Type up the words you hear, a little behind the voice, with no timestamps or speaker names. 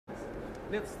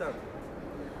Let's start.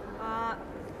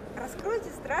 Раскройте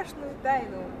страшную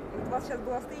тайну. Вот у вас сейчас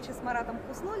была встреча с Маратом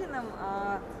Хуснуллиным.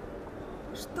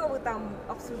 Что вы там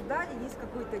обсуждали? Есть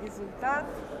какой-то результат?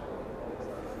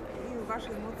 И ваши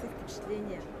эмоции,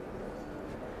 впечатления?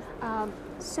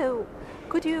 So,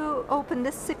 could you open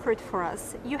this secret for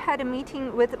us? You had a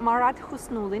meeting with Marat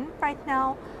Husnullin right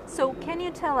now. So, can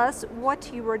you tell us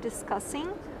what you were discussing?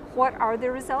 What are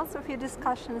the results of your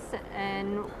discussions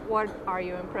and what are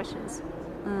your impressions?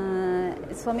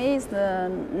 For me, it's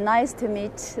nice to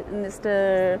meet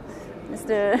Mr.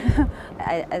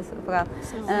 I forgot.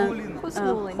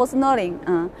 Husnullin.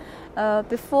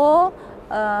 Before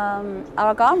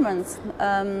our governments,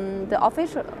 the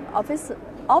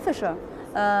official,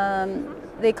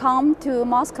 they come to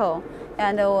Moscow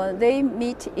and they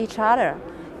meet each other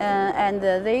and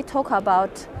they talk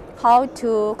about how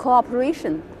to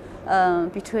cooperation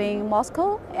between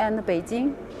Moscow and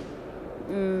Beijing.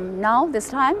 Now, this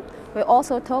time, we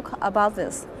also talk about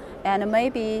this, and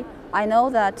maybe I know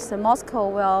that Moscow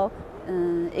will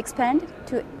expand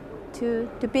to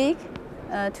big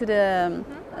to the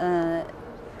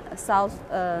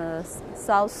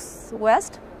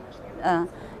southwest,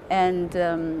 and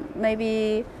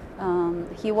maybe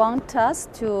he wants us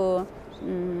to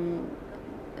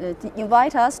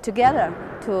invite us together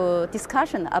to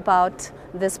discussion about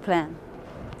this plan.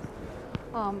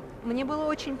 Мне было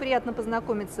очень приятно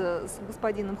познакомиться с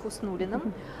господином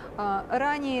Хуснуллиным.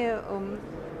 Ранее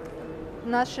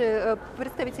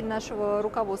представители нашего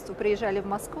руководства приезжали в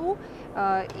Москву,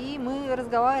 и мы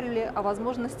разговаривали о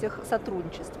возможностях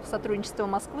сотрудничества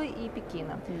Москвы и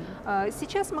Пекина.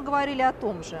 Сейчас мы говорили о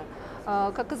том же.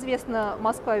 Как известно,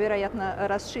 Москва, вероятно,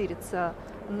 расширится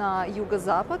на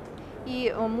юго-запад,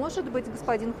 и, может быть,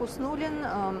 господин Хуснуллин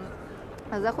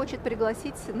захочет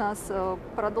пригласить нас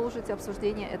продолжить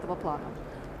обсуждение этого плана.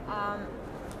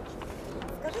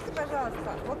 Скажите,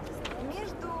 пожалуйста, вот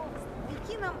между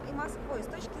Пекином и Москвой с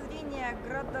точки зрения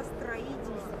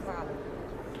градостроительства,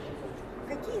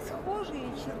 какие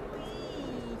схожие черты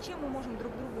и чем мы можем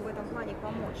друг другу в этом плане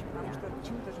помочь? Потому что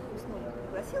почему-то же Хуснуллин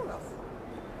пригласил нас.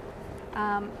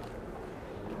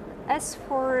 As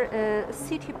for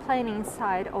city planning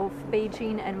side of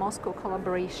Beijing and Moscow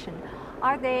collaboration,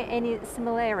 are there any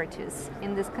similarities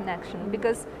in this connection?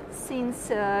 Because since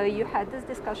you had this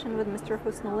discussion with Mr.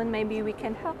 Husnullin, maybe we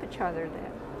can help each other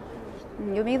there.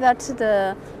 You mean that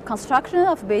the construction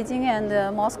of Beijing and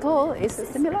Moscow is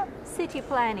similar? City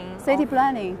planning. City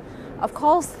planning, of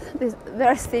course, is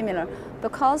very similar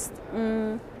because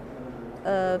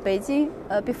Beijing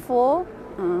before,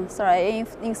 in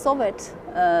Soviet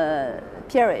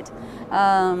period,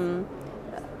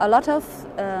 a lot of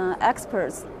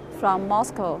experts from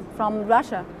Moscow, from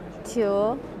Russia,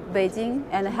 to Beijing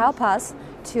and help us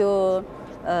to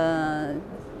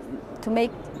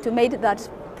make that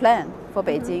plan for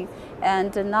Beijing.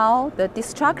 And now the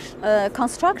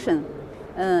construction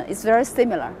is very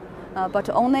similar, but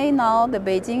only now the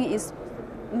Beijing is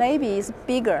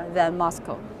bigger than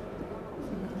Moscow.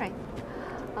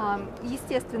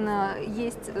 Естественно,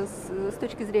 есть с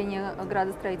точки зрения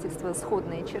градостроительства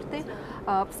сходные черты.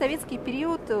 В советский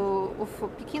период в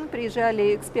Пекин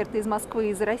приезжали эксперты из Москвы и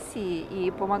из России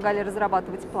и помогали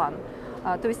разрабатывать план.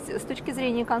 То есть с точки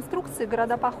зрения конструкции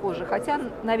города похожи, хотя,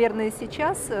 наверное,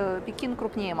 сейчас Пекин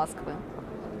крупнее Москвы.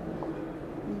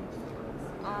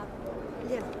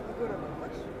 Лен, город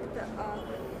ваш? Это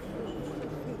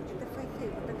Фэй,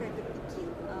 вот такая-то Пекин,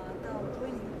 там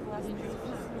классный.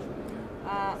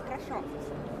 Хорошо.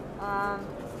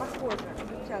 Похоже.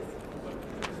 Сейчас.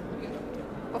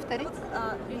 Повторить?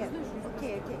 Нет.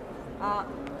 Окей.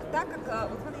 Так как,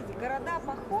 вот смотрите, города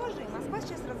похожи, Москва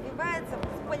сейчас развивается в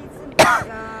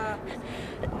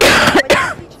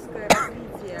политическое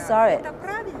развитие. Sorry. Это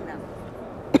правильно?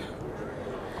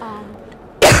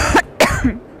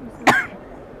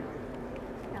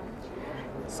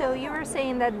 So you were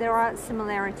saying that there are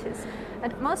similarities,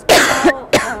 and most people.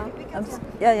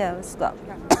 Stop.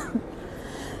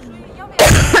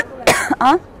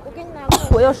 啊？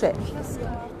我有水。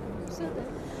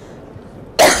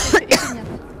 Нет,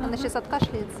 она сейчас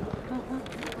откашляется.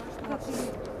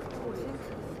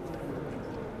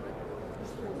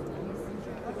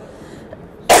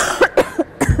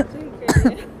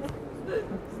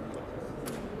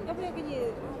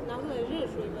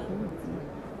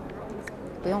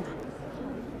不用了。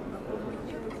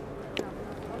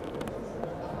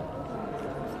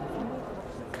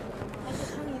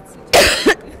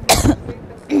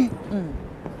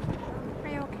Are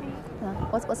you okay?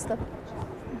 What's the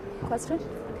question?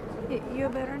 You're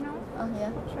better now?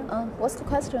 Yeah. Sure. What's the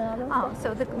question?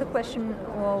 So the question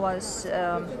was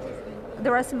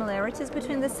there are similarities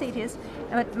between the cities,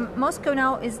 but Moscow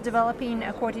now is developing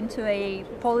according to a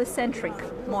polycentric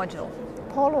model.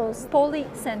 Polos.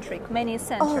 Polycentric, many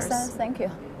centers. Thank you.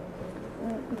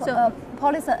 So,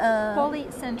 Polycentric.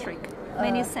 polycentric,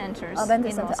 many centers many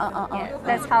in centers. Moscow. Yeah,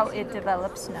 that's how it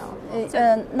develops now.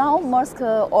 Now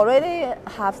Moscow already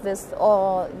have this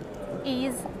or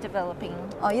Is developing.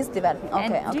 is developing.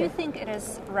 Okay. And do you think it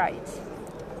is right,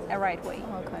 a right way?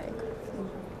 Okay.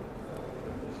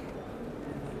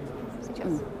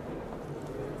 Сейчас.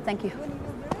 Thank you. When you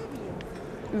will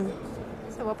be ready,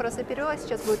 Все, вопросы перевела,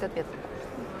 сейчас будет ответ.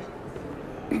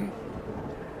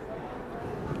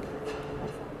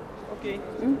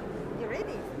 you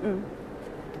ready?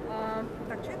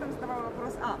 Так, что я там задавала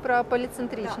вопрос? Про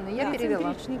полицентричный я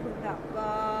перевела.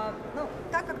 Да. Ну,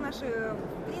 так как наши,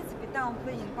 в принципе,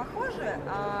 таун-планинг похожи,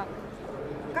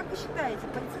 как вы считаете,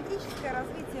 полицентрическое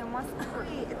развитие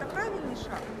Москвы – это правильный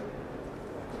шаг?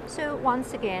 So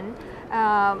once again,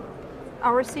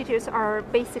 our cities are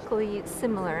basically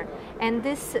similar, and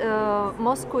this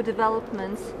Moscow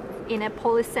development in a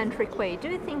polycentric way, do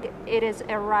you think it is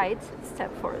a right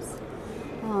step for us?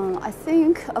 I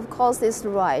think, of course, it's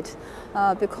right,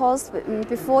 because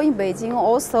before in Beijing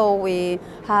also we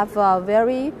have a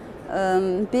very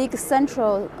big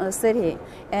central city,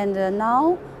 and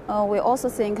now we also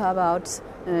think about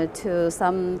to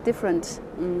some different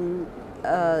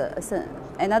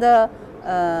another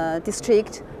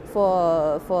district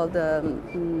for the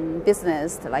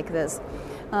business like this.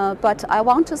 But I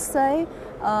want to say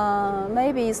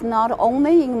maybe it's not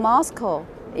only in Moscow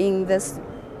in this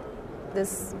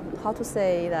how to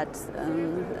say that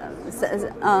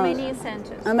Many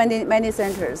centers. many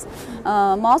centers.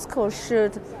 Moscow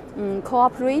should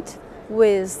cooperate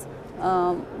with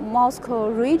Moscow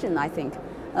region, I think,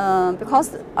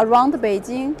 because around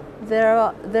Beijing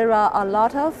there are a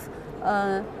lot of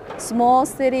small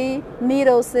city,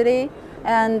 middle city,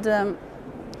 and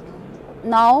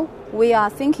now we are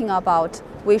thinking about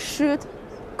we should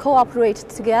cooperate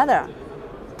together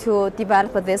to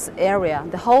develop this area,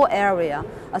 the whole area,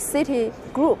 a city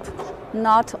group,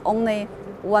 not only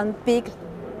one big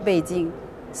Beijing.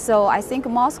 So I think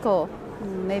Moscow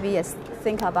maybe yes,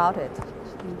 think about it.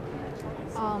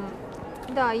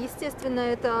 Да, естественно,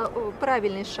 это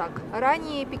правильный шаг.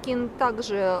 Ранее Пекин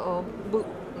также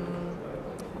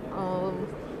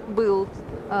был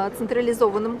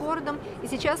централизованным городом, и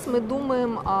сейчас мы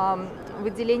думаем о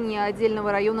выделении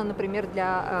отдельного района, например,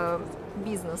 для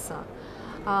бизнеса.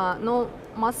 Но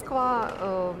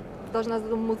Москва должна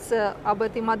задуматься об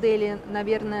этой модели,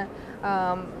 наверное,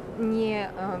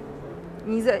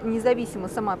 независимо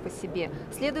сама по себе.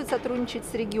 Следует сотрудничать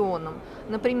с регионом.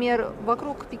 Например,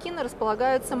 вокруг Пекина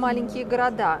располагаются маленькие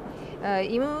города,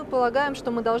 и мы полагаем, что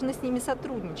мы должны с ними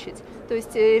сотрудничать. То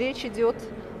есть речь идет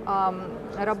о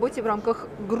работе в рамках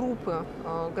группы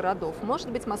городов.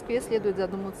 Может быть, Москве следует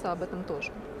задуматься об этом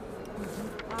тоже.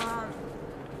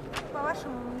 По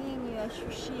вашему мнению,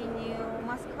 ощущению,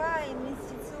 Москва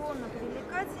инвестиционно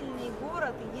привлекательный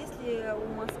город, и есть ли у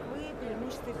Москвы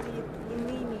преимущества перед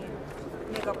иными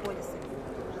мегаполисами?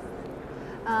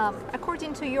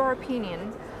 According to your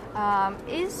opinion,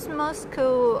 is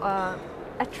Moscow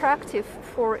attractive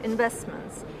for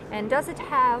investments, and does it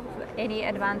have any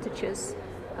advantages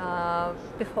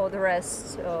before the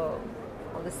rest of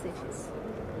the cities?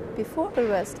 Before the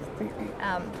rest,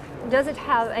 does it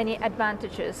have any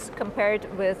advantages compared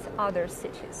with other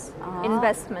cities,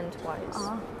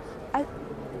 investment-wise?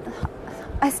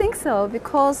 I think so,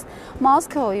 because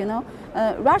Moscow,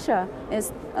 Russia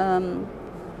is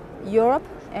Europe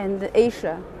and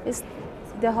Asia. It's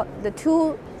the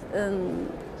two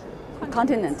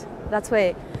continents. That's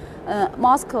why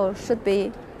Moscow should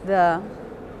be the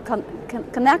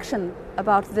connection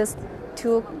about these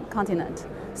two continents.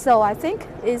 So I think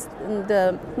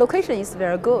the location is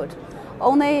very good.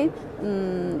 Only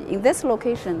in this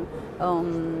location,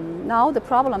 now the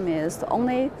problem is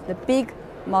only the big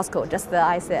Moscow, just as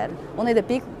I said, only the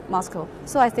big Moscow.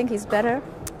 So I think it's better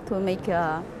to make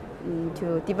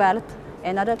to develop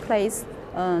another place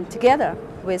together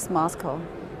with Moscow.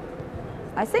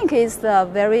 I think it's the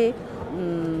very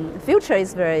future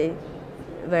is very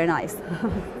nice.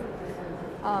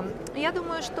 Я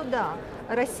думаю, что да.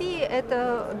 Россия –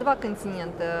 это два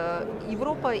континента,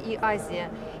 Европа и Азия.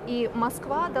 И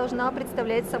Москва должна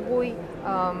представлять собой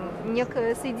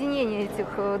некое соединение этих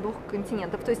двух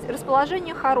континентов. То есть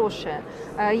расположение хорошее.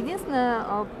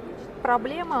 Единственная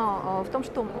проблема в том,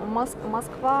 что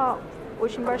Москва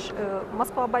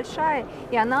Москва большая,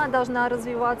 и она должна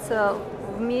развиваться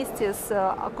вместе с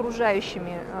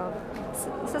окружающими,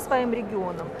 со своим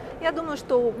регионом. Я думаю,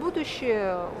 что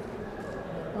будущее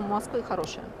у Москвы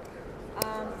хорошая.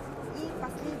 И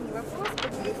последний вопрос.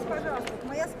 Поделитесь, пожалуйста, вот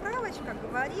моя справочка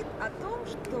говорит о том,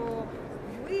 что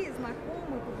вы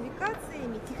знакомы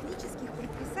публикациями технических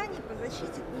предписаний по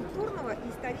защите культурного и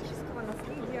исторического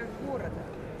наследия города.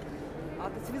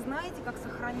 То есть вы знаете, как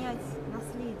сохранять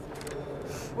наследие.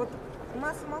 Вот у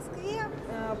нас в Москве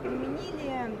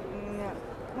применили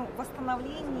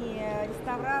восстановление,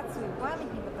 реставрацию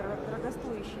памятника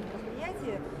дорогостоящего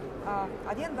мероприятия,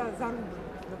 аренда за рубль,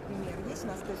 например. Есть у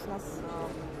нас, то есть у нас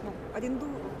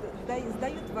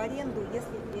сдают в аренду,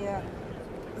 если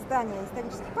здание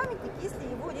исторический памятник, если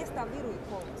его реставрируют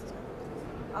полностью.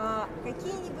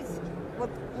 Какие-нибудь вот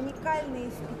уникальные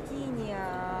в Пекине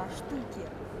штуки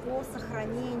по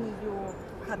сохранению,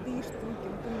 ходы, штуки,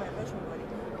 вы понимаете, о чем говорю,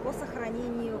 по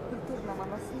сохранению культурного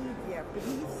наследия,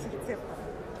 поделитесь рецептом.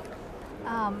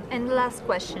 And the last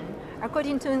question.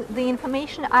 According to the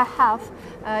information I have,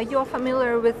 you're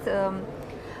familiar with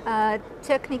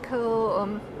technical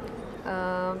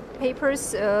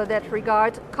papers that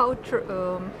regard culture,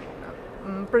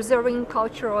 preserving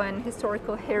cultural and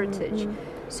historical heritage.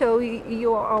 So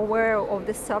you are aware of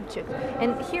the subject.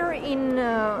 And here in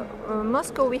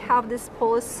Moscow we have this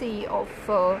policy of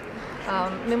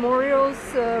memorials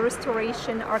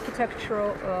restoration,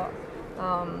 architectural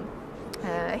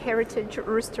heritage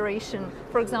restoration.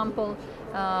 For example,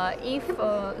 if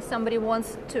somebody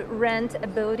wants to rent a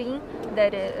building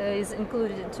that is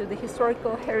included into the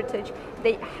historical heritage,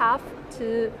 they have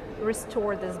to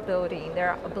restore this building.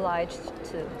 They're obliged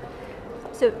to.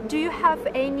 So do you have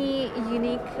any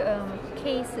unique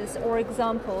cases or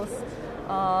examples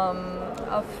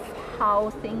of how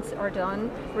things are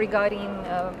done regarding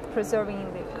preserving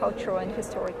the cultural and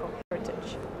historical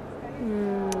heritage?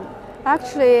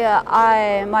 Actually,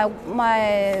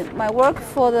 my work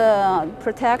for the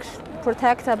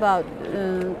protect about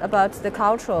the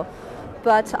culture,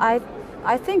 but I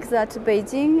think that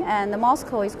Beijing and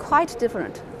Moscow is quite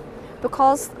different,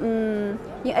 because in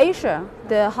Asia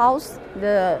the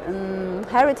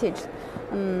heritage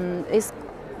is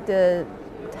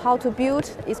how to build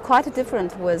is quite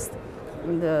different with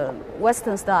the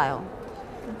Western style.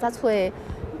 That's why.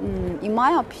 In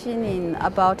my opinion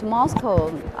about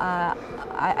Moscow,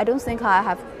 I don't think I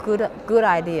have good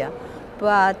idea,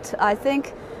 but I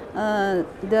think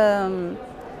the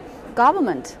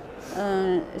government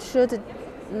should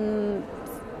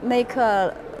make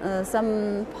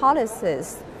some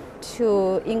policies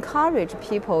to encourage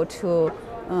people to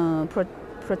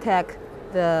protect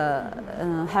the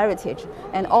heritage,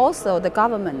 and also the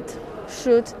government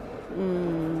should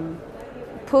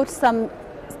put some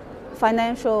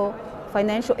financial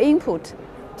input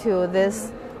to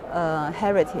this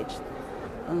heritage,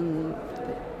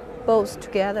 both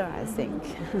together, I think.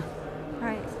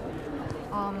 Right.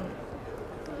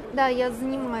 Да, я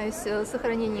занимаюсь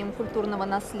сохранением культурного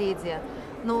наследия,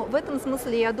 но в этом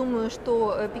смысле я думаю,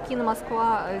 что Пекин и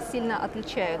Москва сильно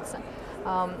отличаются.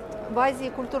 В Азии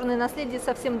культурное наследие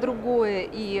совсем другое,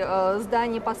 и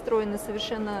здания построены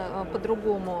совершенно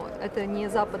по-другому. Это не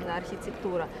западная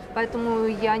архитектура. Поэтому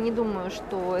я не думаю,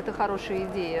 что это хорошая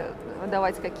идея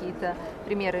давать какие-то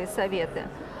примеры и советы.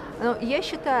 Но я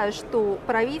считаю, что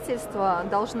правительство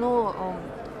должно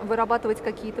вырабатывать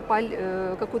какую-то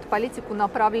политику,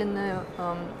 направленную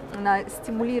на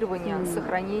стимулирование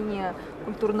сохранения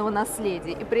культурного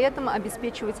наследия, и при этом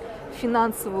обеспечивать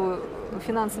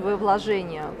финансовое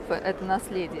вложение в это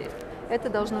наследие. Это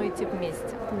должно идти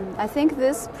вместе. I think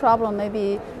this problem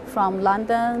maybe from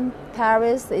London,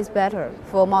 Paris is better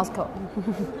for Moscow.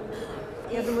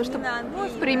 Я думаю, что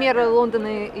примеры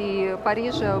Лондона и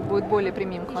Парижа будет более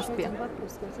применим к Москве.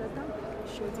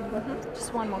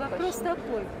 Вопрос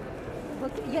такой.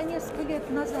 Вот я несколько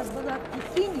лет назад была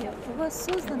в Пекине, у вас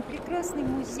создан прекрасный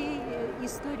музей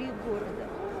истории города.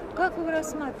 Как вы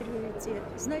рассматриваете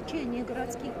значение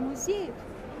городских музеев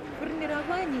в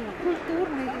формировании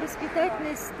культурной и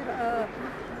воспитательной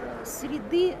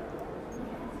среды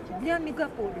для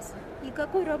мегаполиса? И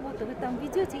какую работу вы там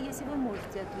ведете, если вы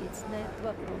можете ответить на этот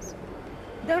вопрос?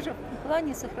 Даже в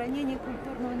плане сохранения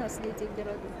культурного наследия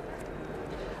городов.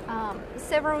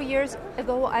 Several years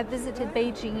ago I visited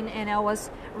Beijing and I was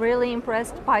really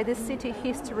impressed by the City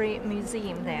History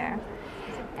Museum there.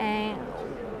 And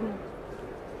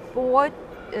what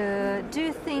do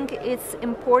you think it's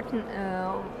important,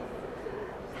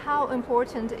 how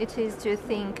important it is, do you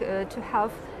think, to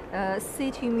have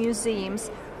city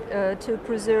museums to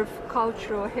preserve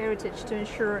cultural heritage, to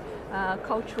ensure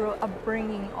cultural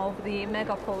upbringing of the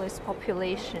megapolis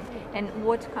population, and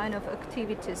what kind of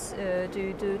activities do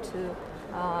you do to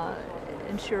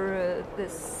ensure the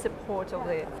support of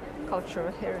the cultural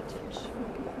heritage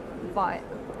by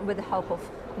with the help of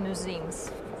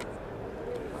museums?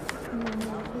 No,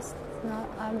 it's not.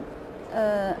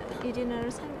 You didn't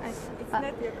understand? It's not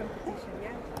your competition,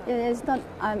 yeah? It's not.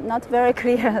 I'm not very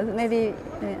clear. Maybe.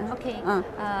 Okay.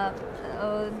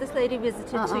 This lady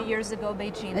visited 2 years ago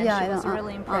Beijing, and she was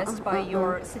really impressed by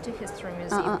your city history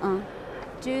museum.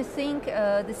 Do you think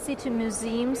the city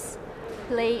museums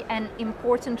play an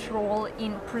important role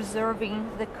in preserving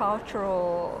the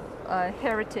cultural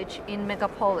heritage in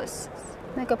megapolis?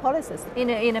 Megapolises.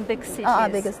 In a big cities.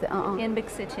 In big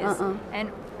cities. And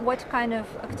what kind of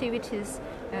activities,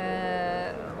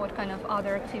 what kind of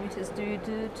other activities do you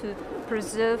do to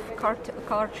preserve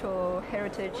cultural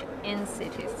heritage in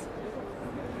cities?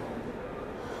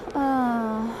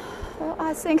 Well,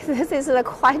 I think this is a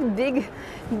quite big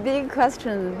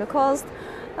question because,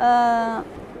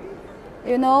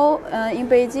 in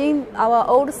Beijing, our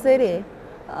old city,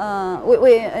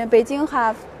 we in Beijing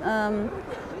have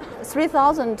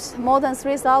 3,000, more than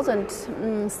 3,000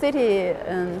 city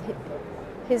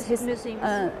museums.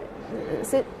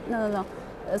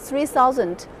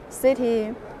 3,000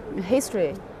 city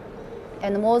history,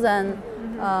 and more than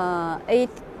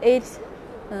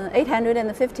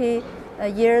 850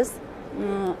 years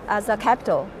as a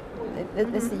capital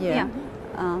this year.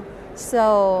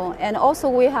 So, and also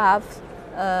we have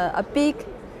a big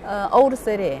old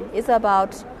city. It's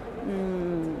about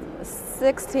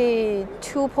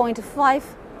 62.5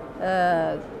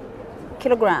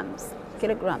 kilograms.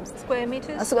 Square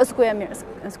meters? Square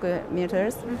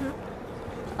meters.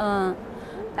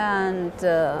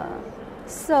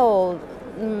 So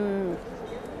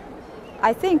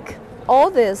I think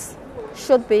all this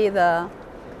should be the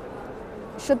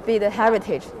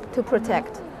heritage to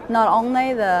protect, not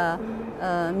only the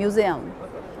museum.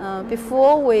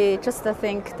 Before we just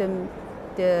think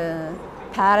the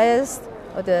palace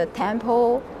or the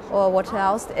temple or what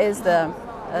else is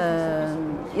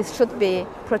it should be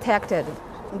protected.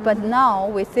 But now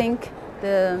we think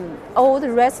the old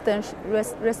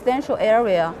residential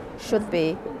area should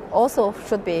be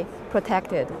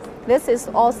protected. This is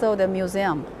also the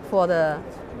museum for the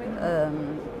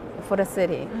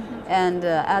city, and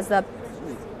as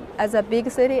a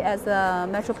big city, as a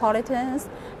metropolitans,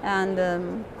 and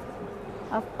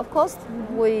of course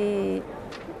we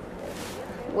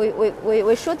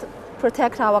should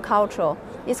protect our culture.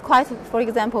 It's quite, for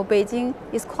example, Beijing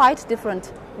is quite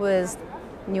different with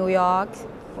New York,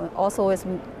 also is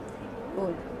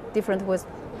different with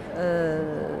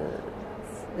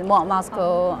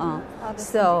Moscow.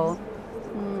 So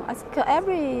I think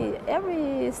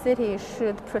every city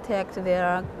should protect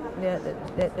their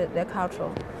culture.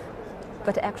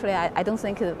 But actually, I don't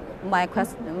think my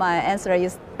answer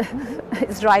is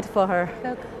is right for her.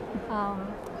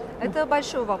 Это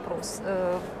большой вопрос.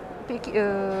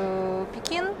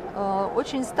 Пекин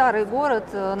очень старый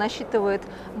город, насчитывает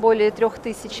более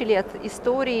 3000 лет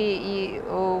истории, и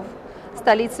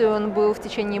столицей он был в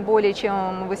течение более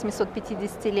чем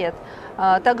 850 лет.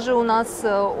 Также у нас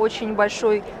очень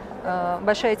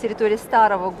большая территория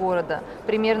старого города,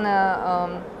 примерно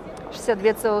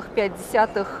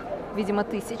 62,5, видимо,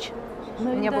 тысяч,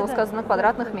 не было сказано,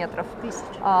 квадратных метров.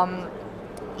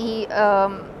 И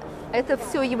это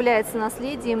все является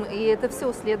наследием, и это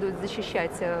все следует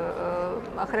защищать,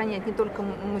 охранять не только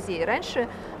музей. Раньше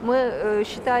мы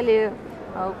считали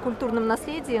культурным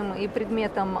наследием и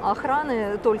предметом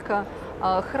охраны только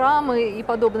храмы и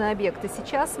подобные объекты.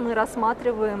 Сейчас мы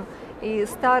рассматриваем и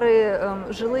старые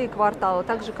жилые кварталы,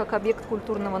 так же как объект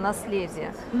культурного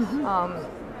наследия.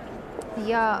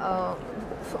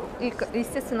 И,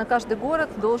 естественно, каждый город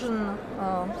должен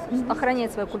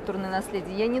охранять свое культурное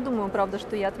наследие. Я не думаю, правда,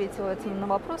 что я ответила этим на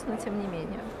вопрос, но тем не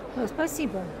менее.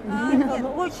 Спасибо. Нет,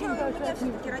 очень у меня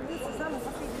все-таки родился самый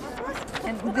последний вопрос.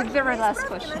 The very last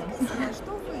question. Написано,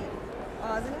 что вы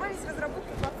занимались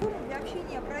разработкой платформы для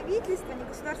общения правительства,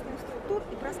 негосударственных структур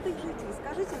и простых жителей.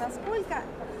 Скажите, насколько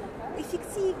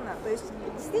эффективно, то есть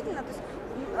действительно,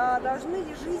 должны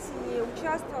ли жители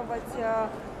участвовать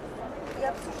и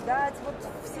обсуждать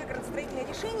все градостроительные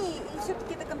решения, или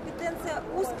все-таки это компетенция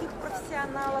узких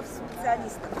профессионалов,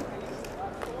 специалистов?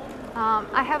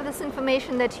 I have this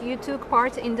information that you took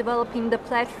part in developing the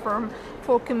platform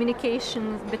for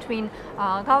communication between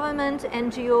government,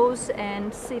 NGOs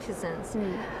and citizens.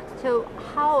 So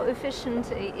how efficient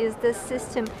is this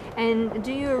system, and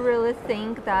do you really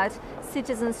think that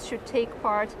citizens should take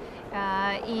part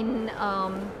in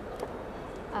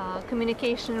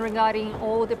communication regarding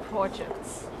all the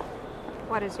projects?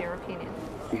 What is your opinion?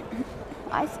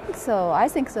 I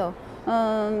think so.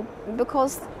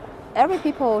 Because every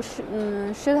people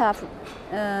should have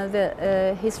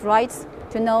his rights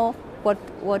to know what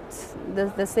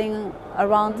the thing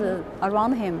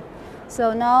around him.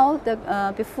 So now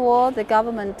before the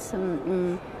government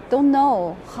don't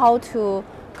know how to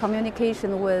communicate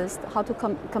with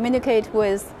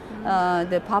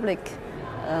the public,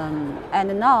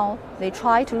 and now they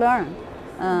try to learn,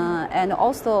 and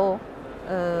also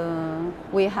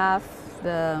we have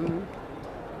the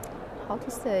how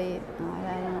to say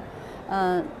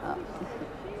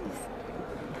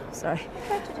sorry.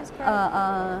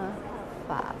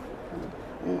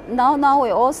 Now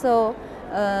we also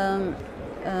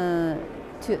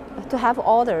to have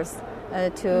orders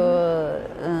to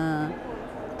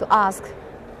ask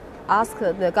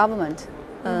the government.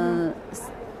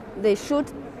 They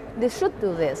should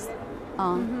do this,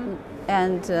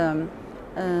 and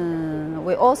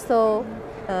we also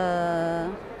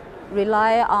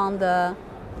rely on the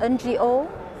NGO,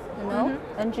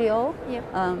 NGO. Yep.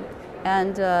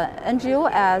 And NGO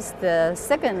as the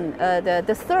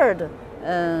third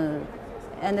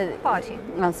Party.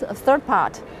 Third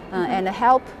part, and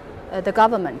help the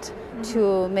government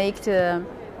to make the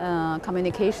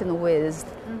communication with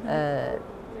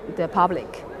the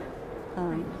public.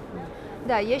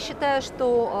 Да, я считаю,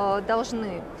 что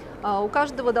должны. У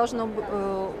каждого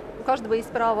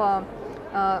есть право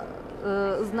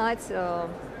знать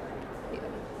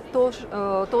то,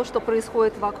 что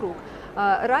происходит вокруг.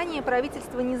 Ранее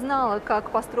правительство не знало,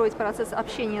 как построить процесс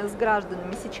общения с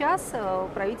гражданами. Сейчас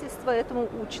правительство этому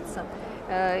учится.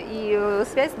 И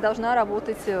связь должна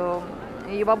работать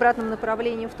и в обратном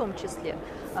направлении в том числе.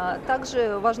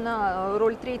 Также важна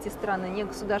роль третьей стороны,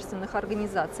 негосударственных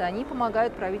организаций. Они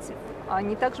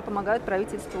также помогают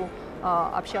правительству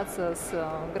общаться с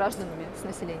гражданами, с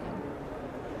населением.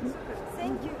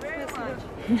 Thank you very much.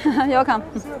 You're welcome.